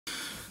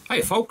Hey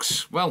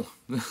folks, well,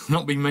 there's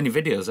not been many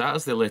videos out,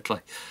 has there,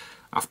 lately?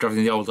 After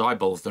having the old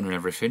eyeballs done and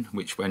everything,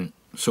 which went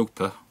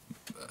super,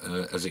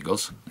 as it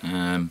goes.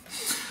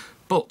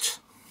 But,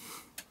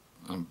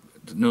 I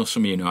know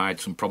some of you know I had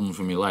some problems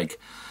with my leg,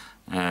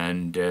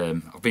 and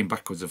I've been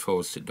backwards and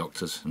forwards to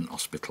doctors and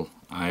hospital.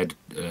 I had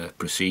a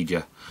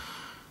procedure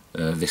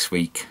this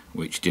week,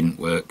 which didn't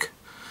work,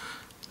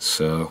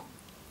 so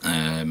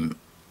I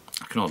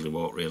can hardly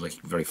walk really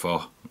very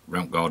far.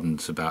 Round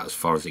Garden's about as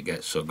far as it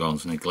gets, so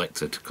Garden's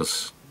neglected,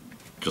 because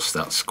just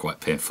that's quite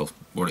painful.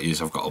 What it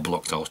is, I've got a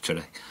blocked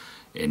artery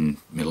in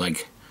my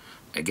leg.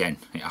 Again,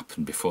 it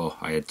happened before.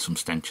 I had some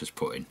stentures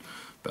put in,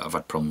 but I've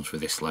had problems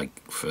with this leg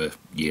for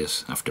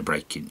years after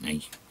breaking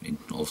knee in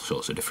all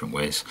sorts of different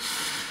ways,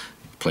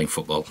 playing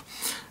football.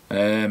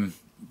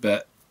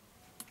 But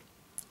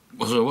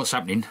so what's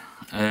happening?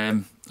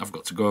 I've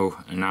got to go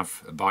and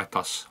have a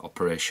bypass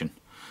operation,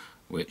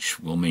 which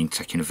will mean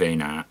taking a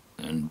vein out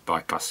and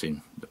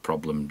bypassing the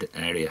problemed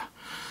area,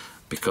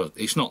 because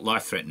it's not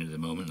life-threatening at the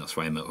moment. That's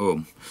why I'm at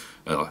home.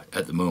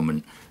 At the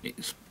moment,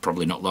 it's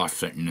probably not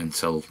life-threatening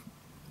until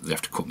they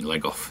have to cut my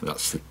leg off.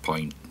 That's the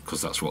point,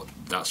 because that's what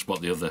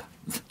the other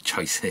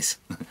choice is,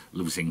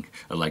 losing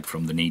a leg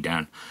from the knee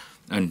down.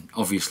 And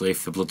obviously,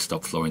 if the blood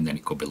stopped flowing, then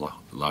it could be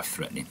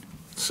life-threatening.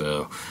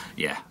 So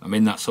yeah, I'm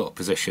in that sort of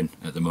position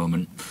at the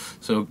moment.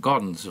 So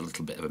Garden's a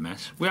little bit of a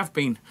mess. We have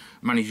been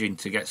managing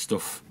to get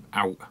stuff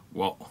out,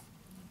 what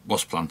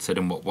was planted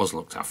and what was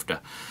looked after.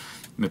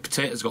 My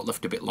potatoes got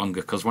left a bit longer,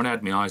 because when I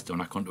had my eyes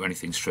done I couldn't do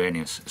anything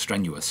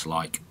strenuous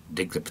like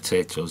dig the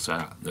potatoes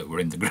out that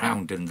were in the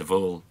ground, and they've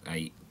all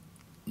ate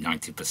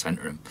 90%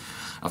 of them.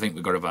 I think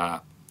we got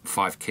about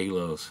 5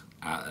 kilos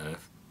out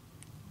of,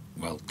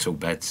 well, 2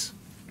 beds,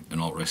 and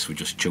all the rest were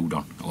just chewed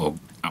on or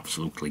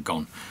absolutely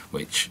gone,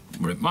 which,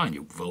 mind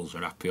you, voles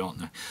are happy, aren't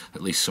they?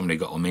 At least somebody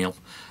got a meal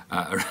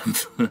out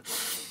of them.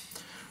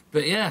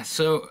 But yeah,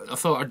 so I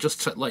thought I'd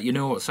just let you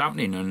know what's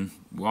happening and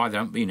why there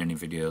haven't been any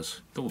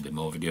videos. There will be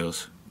more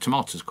videos.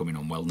 Tomatoes coming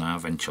on well now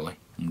eventually.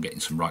 I'm getting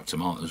some ripe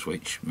tomatoes,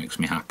 which makes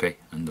me happy,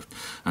 and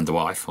the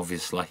wife,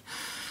 obviously.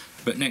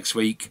 But next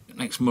week,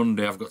 next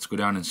Monday, I've got to go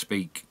down and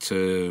speak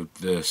to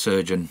the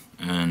surgeon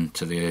and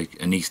to the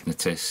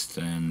anaesthetist,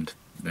 and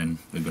then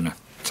they're going to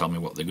tell me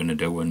what they're going to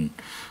do and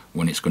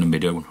when it's going to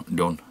be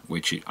done,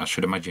 which I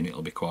should imagine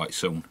it'll be quite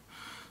soon,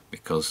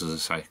 because, as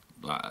I say,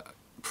 like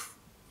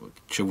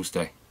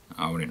Tuesday,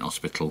 I was in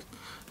hospital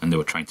and they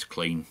were trying to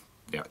clean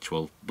the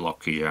actual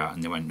blockage out,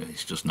 and they went,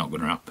 it's just not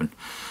going to happen.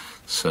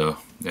 So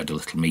they had a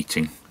little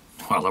meeting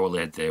while I was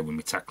laid there with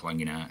my tack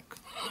hanging out,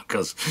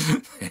 because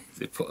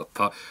they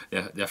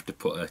have to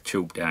put a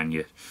tube down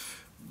your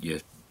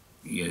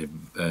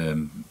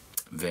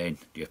vein,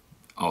 your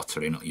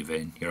artery, not your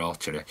vein, your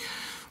artery,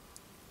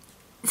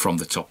 from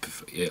the top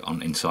of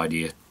on inside of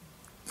your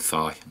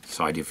thigh,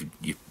 side of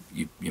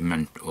your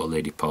men or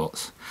lady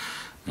parts.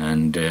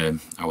 And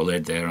I was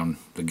laid there on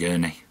the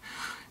gurney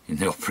in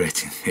the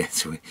operating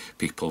theatre with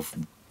people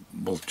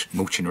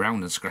mooching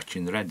around and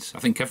scratching their heads. I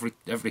think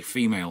every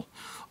female,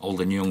 old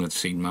and young, had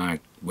seen my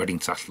wedding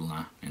tassel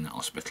now in that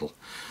hospital,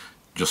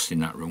 just in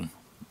that room.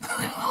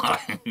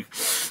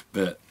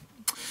 But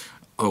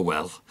oh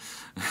well.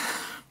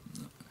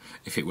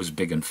 If it was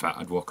big and fat,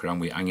 I'd walk around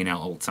with it hanging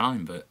out all the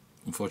time, but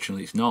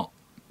unfortunately it's not.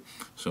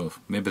 So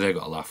maybe they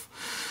got a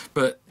laugh.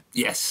 But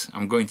yes,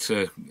 I'm going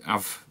to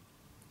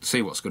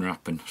see what's going to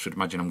happen. I should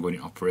imagine I'm going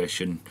in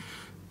operation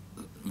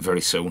very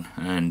soon,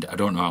 and I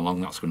don't know how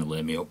long that's going to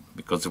lay me up,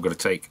 because I've got to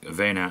take a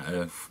vein out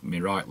of my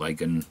right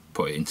leg and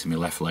put it into my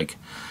left leg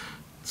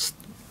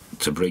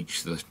to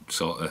breach the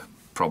sort of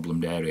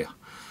problemed area,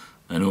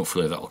 and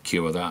hopefully that'll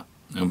cure that.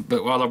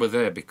 But while I was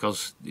there,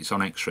 because it's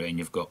on x-ray and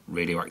you've got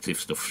radioactive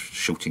stuff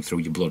shooting through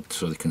your blood,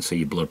 so they can see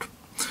your blood,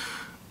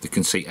 they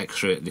can see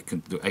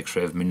the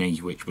x-ray of my knee,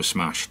 which was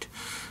smashed,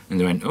 and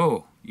they went,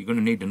 oh, you're going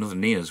to need another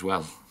knee as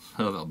well.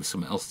 Oh, that'll be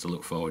something else to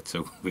look forward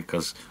to,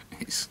 because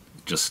it's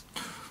just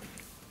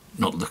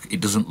it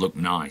doesn't look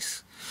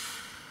nice.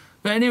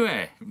 But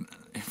anyway,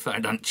 if that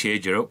hadn't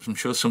cheered you up, I'm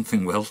sure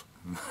something will.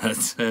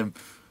 But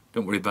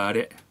don't worry about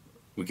it.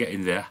 We're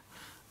getting there,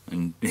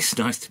 and it's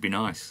nice to be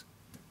nice.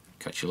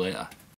 Catch you later.